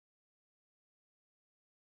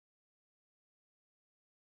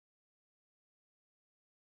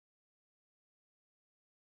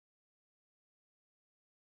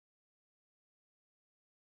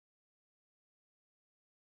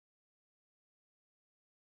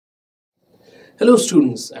Hello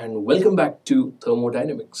students and welcome back to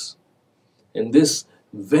Thermodynamics. In this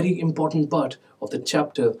very important part of the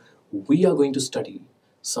chapter, we are going to study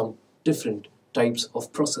some different types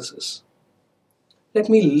of processes. Let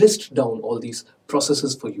me list down all these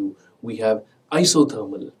processes for you. We have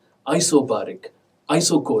isothermal, isobaric,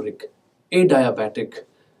 isochoric, adiabatic,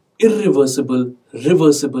 irreversible,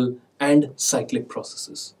 reversible and cyclic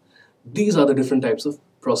processes. These are the different types of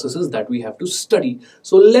processes that we have to study.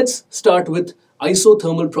 So let's start with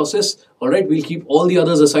isothermal process. Alright, we'll keep all the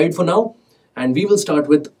others aside for now and we will start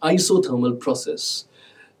with isothermal process.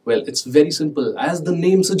 Well, it's very simple. As the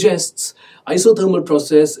name suggests, isothermal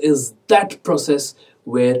process is that process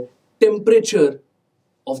where temperature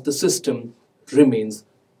of the system remains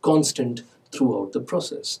constant throughout the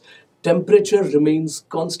process. Temperature remains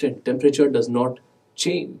constant. Temperature does not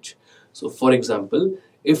change. So for example,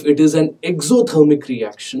 if it is an exothermic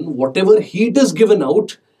reaction, whatever heat is given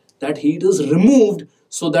out, that heat is removed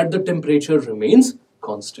so that the temperature remains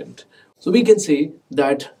constant. So we can say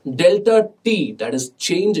that delta T, that is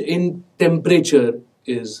change in temperature,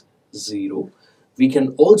 is 0. We can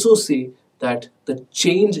also say that the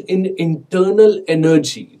change in internal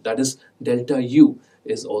energy, that is delta U,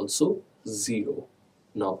 is also 0.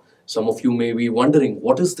 Now, some of you may be wondering,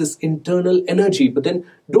 what is this internal energy? But then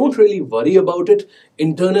don't really worry about it.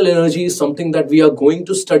 Internal energy is something that we are going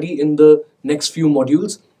to study in the next few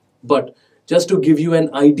modules. But just to give you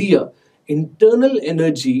an idea, internal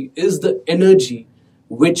energy is the energy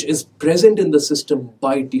which is present in the system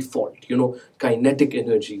by default. You know, kinetic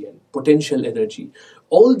energy and potential energy.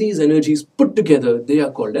 All these energies put together, they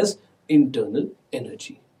are called as internal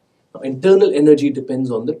energy. Now, internal energy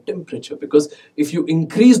depends on the temperature, because if you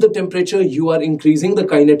increase the temperature, you are increasing the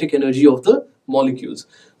kinetic energy of the molecules.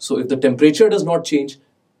 So if the temperature does not change,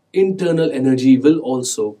 internal energy will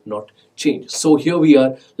also not change. So here we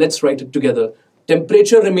are, let's write it together.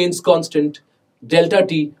 Temperature remains constant, delta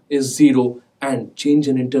T is 0 and change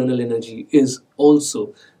in internal energy is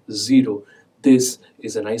also 0. This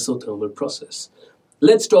is an isothermal process.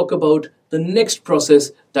 Let's talk about the next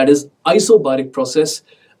process, that is isobaric process.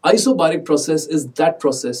 Isobaric process is that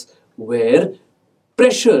process where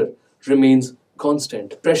pressure remains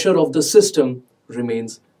constant. Pressure of the system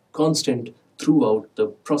remains constant throughout the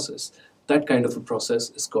process. That kind of a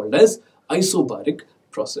process is called as isobaric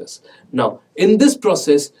process. Now, in this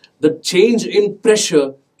process, the change in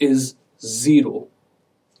pressure is 0.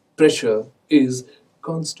 Pressure is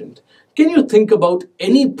constant. Can you think about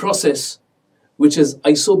any process which is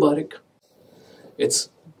isobaric? It's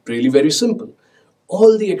really very simple.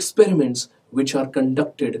 All the experiments which are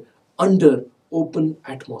conducted under open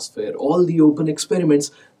atmosphere, all the open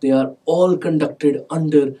experiments, they are all conducted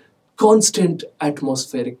under constant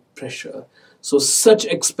atmospheric pressure. So such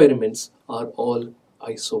experiments are all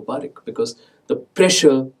isobaric because the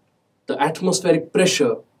pressure, the atmospheric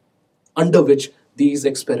pressure under which these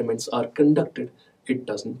experiments are conducted, it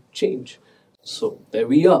doesn't change. So there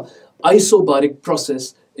we are. Isobaric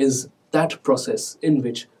process is that process in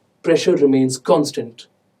which pressure remains constant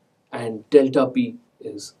and delta P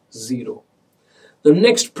is 0. The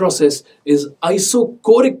next process is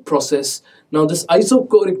isochoric process. Now this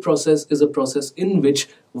isochoric process is a process in which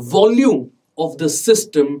volume of the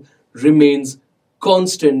system remains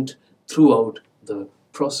constant throughout the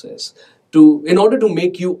process. In order to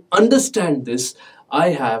make you understand this,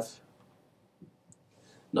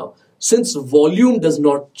 now since volume does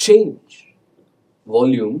not change,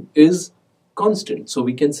 volume is constant. So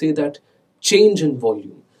we can say that change in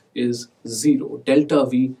volume is 0. Delta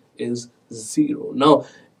V is 0. Now,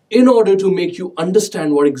 in order to make you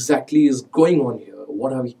understand what exactly is going on here,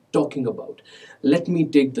 what are we talking about, let me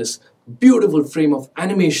take this beautiful frame of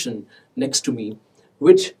animation next to me,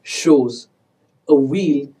 which shows a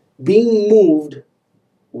wheel being moved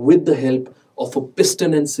with the help of a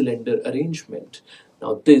piston and cylinder arrangement.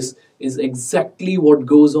 Now, this is exactly what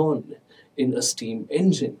goes on in a steam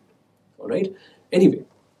engine. Alright. Anyway,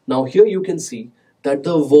 now here you can see that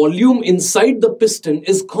the volume inside the piston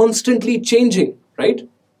is constantly changing, right?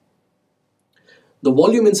 The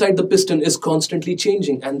volume inside the piston is constantly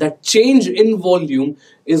changing, and that change in volume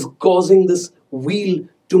is causing this wheel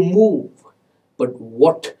to move. But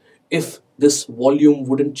what if this volume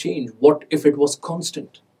wouldn't change? What if it was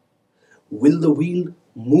constant? Will the wheel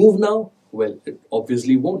move now? Well, it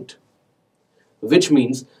obviously won't. Which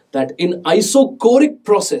means that in isochoric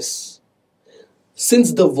process,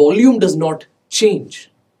 since the volume does not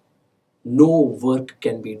change, no work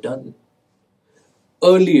can be done.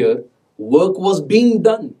 Earlier, work was being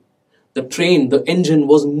done. The train, the engine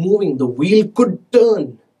was moving, the wheel could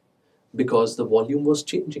turn. because the volume was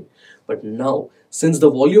changing. But now, since the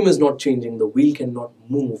volume is not changing, the wheel cannot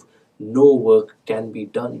move, no work can be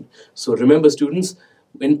done. So remember students,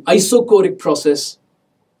 in isochoric process,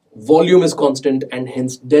 volume is constant and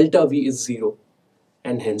hence delta V is 0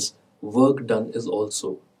 and hence work done is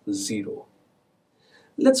also 0.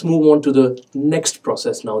 Let's move on to the next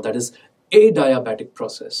process now, that is adiabatic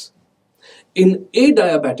process. In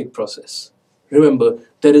adiabatic process, remember,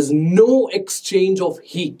 there is no exchange of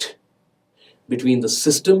heat between the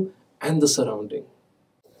system and the surrounding.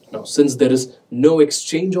 Now, since there is no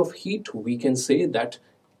exchange of heat, we can say that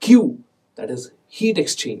Q, that is heat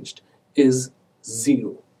exchanged, is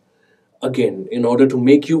 0. Again, in order to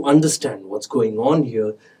make you understand what's going on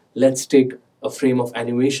here, let's take a frame of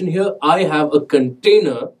animation here. I have a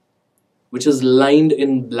container which is lined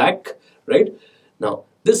in black, right? Now,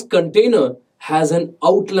 this container has an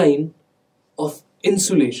outline of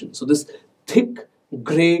insulation. So this thick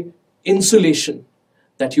gray insulation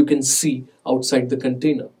that you can see outside the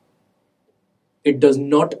container. It does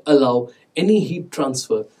not allow any heat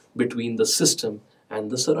transfer between the system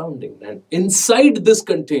and the surrounding. And inside this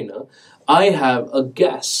container, I have a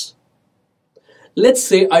gas. Let's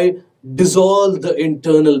say I dissolve the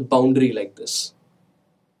internal boundary like this.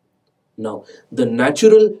 Now, the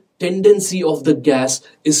natural tendency of the gas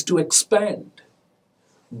is to expand.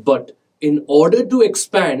 But in order to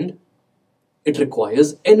expand, it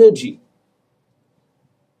requires energy.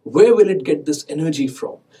 Where will it get this energy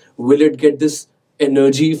from? Will it get this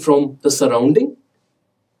energy from the surrounding?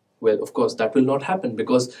 Well, of course, that will not happen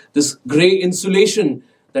because this gray insulation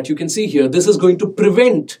that you can see here, this is going to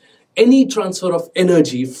prevent any transfer of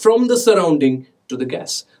energy from the surrounding to the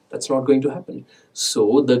gas. That's not going to happen.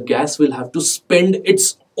 So the gas will have to spend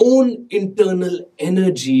its own internal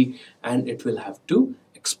energy and it will have to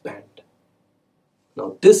expand.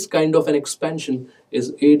 Now, this kind of an expansion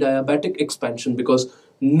is adiabatic expansion because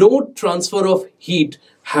no transfer of heat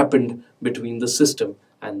happened between the system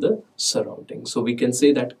and the surrounding. So we can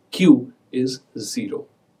say that Q is 0.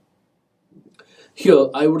 Here,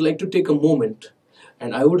 I would like to take a moment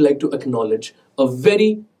and I would like to acknowledge a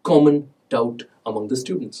very common doubt among the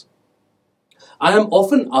students. I am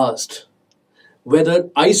often asked whether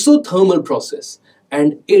isothermal process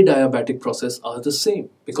and adiabatic process are the same,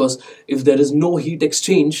 because if there is no heat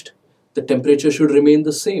exchanged, the temperature should remain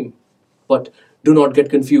the same. But do not get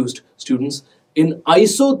confused, students. In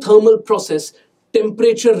isothermal process,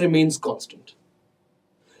 temperature remains constant.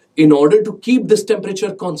 In order to keep this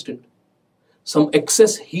temperature constant, some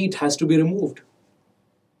excess heat has to be removed.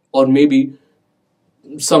 Or maybe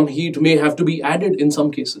some heat may have to be added in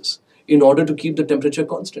some cases in order to keep the temperature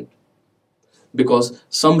constant. Because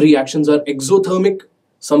some reactions are exothermic,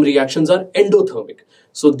 some reactions are endothermic.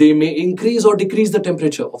 So they may increase or decrease the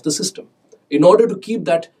temperature of the system. In order to keep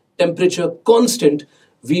that temperature constant,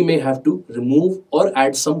 we may have to remove or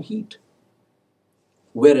add some heat.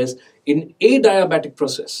 Whereas in adiabatic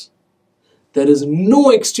process, there is no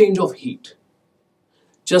exchange of heat.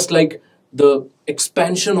 Just like the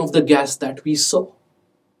expansion of the gas that we saw.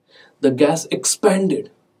 The gas expanded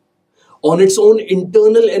on its own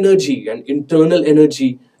internal energy, and internal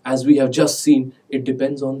energy, as we have just seen, it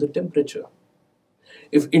depends on the temperature.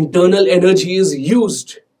 If internal energy is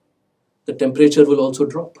used, the temperature will also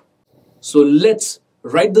drop. So let's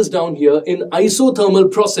write this down here. In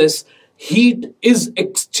isothermal process, heat is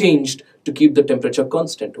exchanged to keep the temperature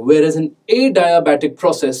constant, whereas in adiabatic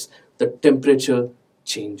process, the temperature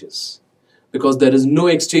changes because there is no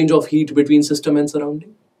exchange of heat between system and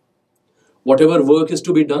surrounding. Whatever work is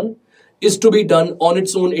to be done on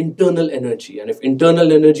its own internal energy, and if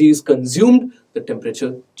internal energy is consumed, the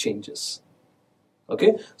temperature changes.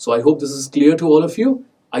 Okay, so I hope this is clear to all of you.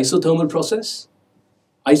 Isothermal process,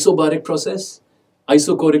 isobaric process,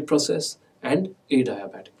 isochoric process, and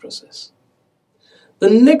adiabatic process. The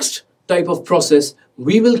next type of process,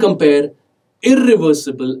 we will compare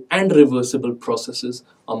irreversible and reversible processes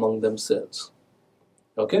among themselves.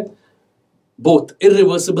 Okay, both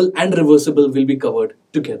irreversible and reversible will be covered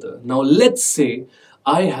together. Now let's say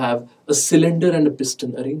I have a cylinder and a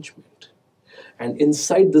piston arrangement, and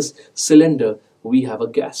inside this cylinder we have a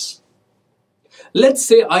gas. Let's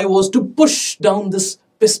say I was to push down this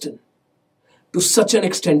piston to such an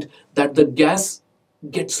extent that the gas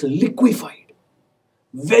gets liquefied,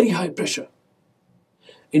 very high pressure.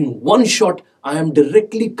 In one shot, I am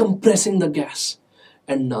directly compressing the gas,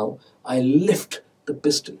 and now I lift the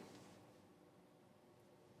piston.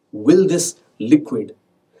 Will this liquid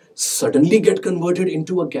suddenly get converted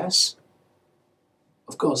into a gas?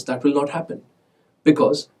 Of course, that will not happen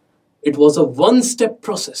because it was a one-step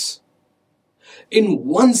process. In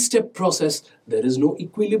one-step process, there is no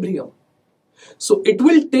equilibrium. So it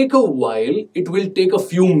will take a while, it will take a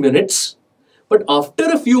few minutes, but after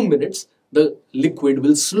a few minutes, the liquid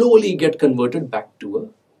will slowly get converted back to a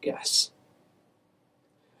gas.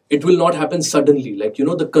 It will not happen suddenly, like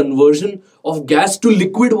the conversion of gas to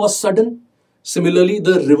liquid was sudden. Similarly,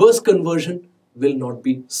 the reverse conversion will not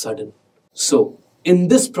be sudden. So in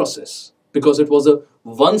this process, because it was a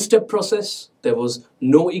one-step process, there was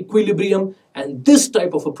no equilibrium, and this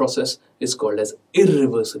type of a process is called as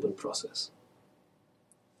irreversible process.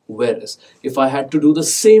 Whereas if I had to do the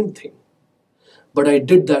same thing, but I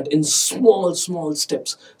did that in small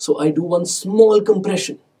steps, so I do one small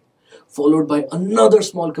compression, followed by another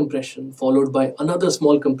small compression, followed by another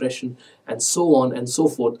small compression, and so on and so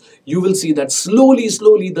forth, you will see that slowly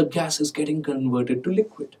the gas is getting converted to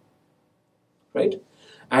liquid, right?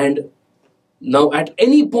 And now at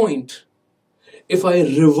any point, if I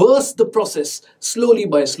reverse the process slowly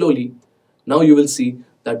by slowly, now you will see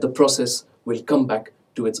that the process will come back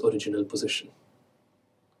to its original position.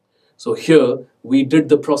 So here we did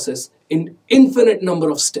the process in infinite number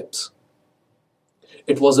of steps.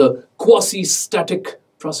 It was a quasi-static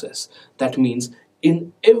process. That means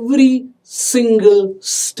in every single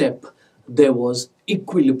step there was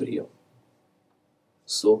equilibrium.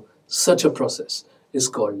 So such a process is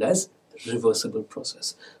called as reversible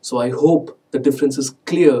process. So I hope the difference is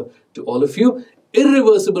clear to all of you.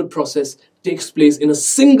 Irreversible process takes place in a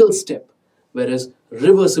single step, whereas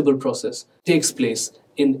reversible process takes place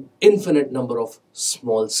in infinite number of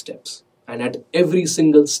small steps. And at every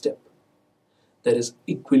single step, there is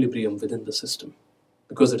equilibrium within the system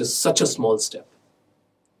because it is such a small step.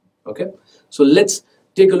 Okay, so let's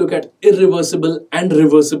take a look at irreversible and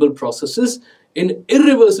reversible processes. In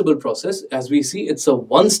irreversible process, as we see, it's a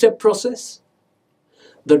one-step process.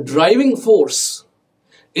 The driving force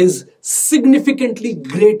is significantly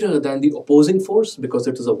greater than the opposing force because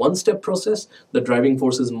it is a one-step process. The driving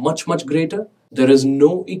force is much greater. There is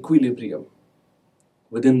no equilibrium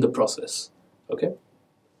within the process. Okay,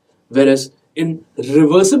 whereas in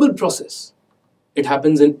reversible process, it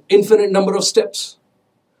happens in infinite number of steps.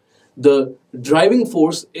 The driving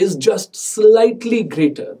force is just slightly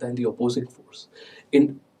greater than the opposing force.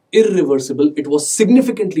 In irreversible, it was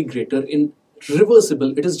significantly greater. In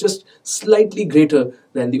reversible, it is just slightly greater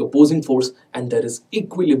than the opposing force, and there is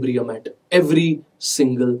equilibrium at every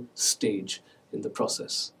single stage in the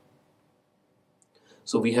process.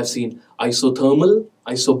 So we have seen isothermal,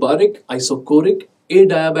 isobaric, isochoric,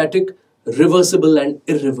 adiabatic, reversible and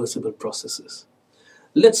irreversible processes.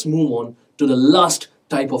 Let's move on to the last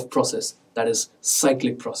type of process, that is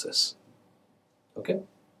cyclic process. Okay?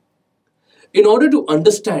 In order to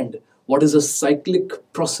understand what is a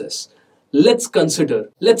cyclic process, let's consider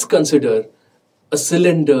a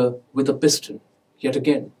cylinder with a piston. Yet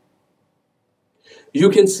again, you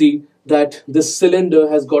can see that this cylinder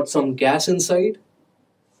has got some gas inside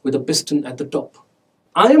with a piston at the top.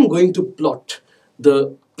 I am going to plot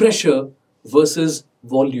the pressure versus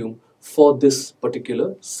volume for this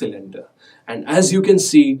particular cylinder. And as you can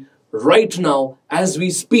see right now, as we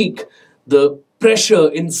speak, the pressure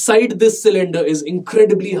inside this cylinder is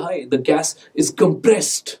incredibly high. The gas is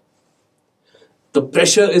compressed. The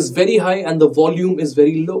pressure is very high and the volume is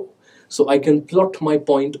very low. So I can plot my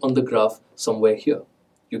point on the graph somewhere here.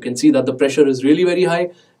 You can see that the pressure is really very high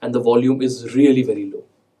and the volume is really very low.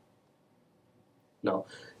 Now,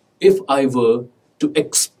 if I were to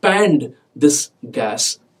expand this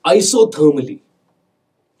gas isothermally,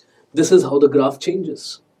 this is how the graph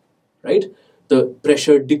changes, right? The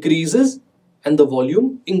pressure decreases and the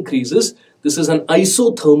volume increases. This is an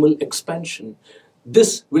isothermal expansion.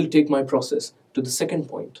 This will take my process to the second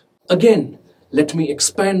point. Again, let me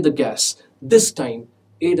expand the gas, this time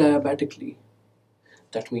adiabatically.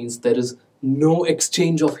 That means there is no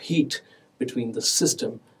exchange of heat between the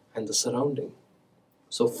system and the surrounding.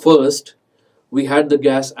 So first, we had the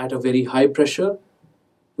gas at a very high pressure.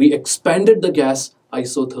 We expanded the gas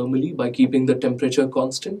isothermally by keeping the temperature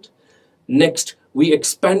constant. Next, we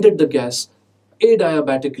expanded the gas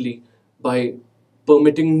adiabatically by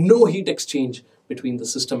permitting no heat exchange between the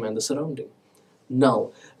system and the surrounding.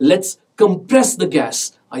 Now, let's compress the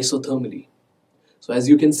gas isothermally. So as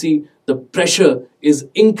you can see, the pressure is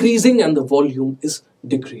increasing and the volume is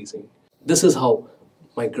decreasing. This is how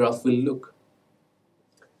my graph will look.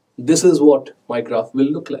 This is what my graph will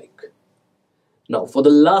look like. Now, for the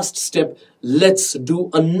last step, let's do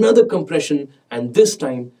another compression, and this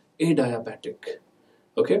time adiabatic.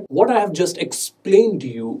 Okay, what I have just explained to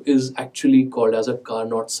you is actually called as a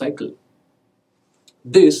Carnot cycle.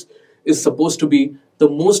 This is supposed to be the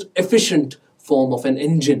most efficient form of an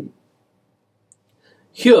engine.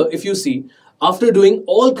 Here, if you see, after doing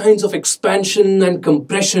all kinds of expansion and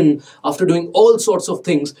compression, after doing all sorts of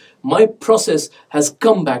things, my process has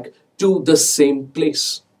come back to the same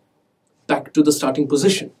place, back to the starting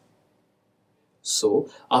position. So,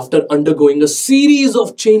 after undergoing a series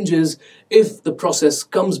of changes, if the process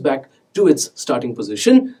comes back to its starting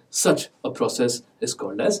position, such a process is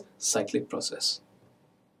called as cyclic process.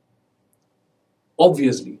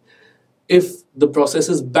 Obviously, if the process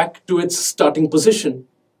is back to its starting position,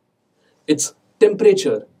 its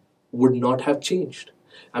temperature would not have changed.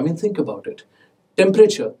 I mean, think about it.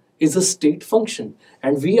 Temperature is a state function,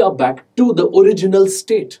 and we are back to the original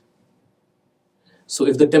state. So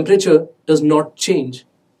if the temperature does not change,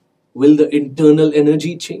 will the internal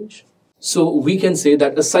energy change? So we can say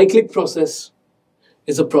that a cyclic process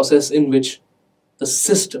is a process in which the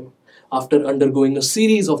system, after undergoing a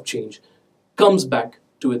series of change, comes back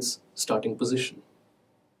to its starting position.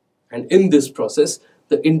 And in this process,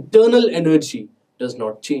 the internal energy does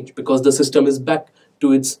not change because the system is back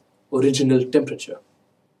to its original temperature.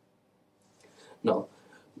 Now,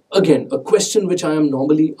 again, a question which I am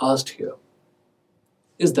normally asked here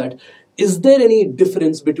is that, is there any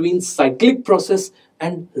difference between cyclic process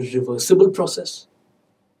and reversible process?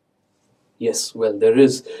 Yes, well, there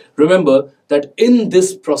is. Remember that in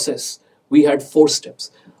this process, we had 4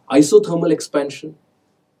 steps: isothermal expansion,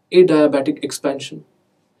 adiabatic expansion,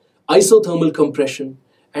 isothermal compression,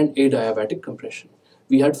 and adiabatic compression.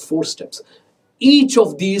 We had 4 steps. Each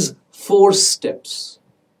of these 4 steps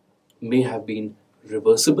may have been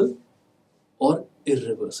reversible or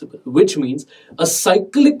irreversible, which means a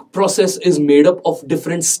cyclic process is made up of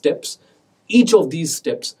different steps. Each of these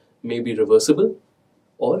steps may be reversible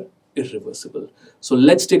or irreversible. So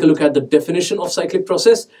let's take a look at the definition of cyclic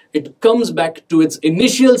process. It comes back to its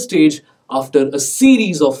initial stage after a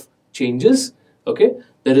series of changes. Okay,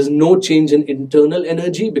 there is no change in internal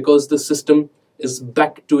energy because the system is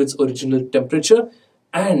back to its original temperature,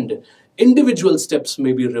 and individual steps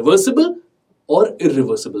may be reversible or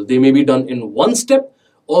irreversible. They may be done in one step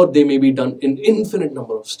or they may be done in infinite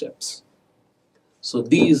number of steps. So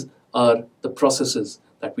these are the processes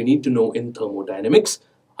that we need to know in thermodynamics: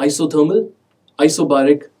 isothermal,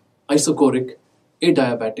 isobaric, isochoric,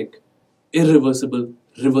 adiabatic, irreversible,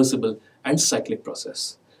 reversible, and cyclic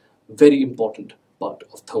process. Very important part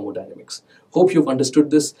of thermodynamics. Hope you've understood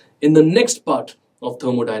this. In the next part of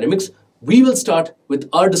thermodynamics, we will start with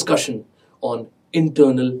our discussion on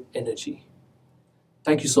internal energy.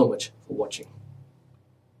 Thank you so much for watching.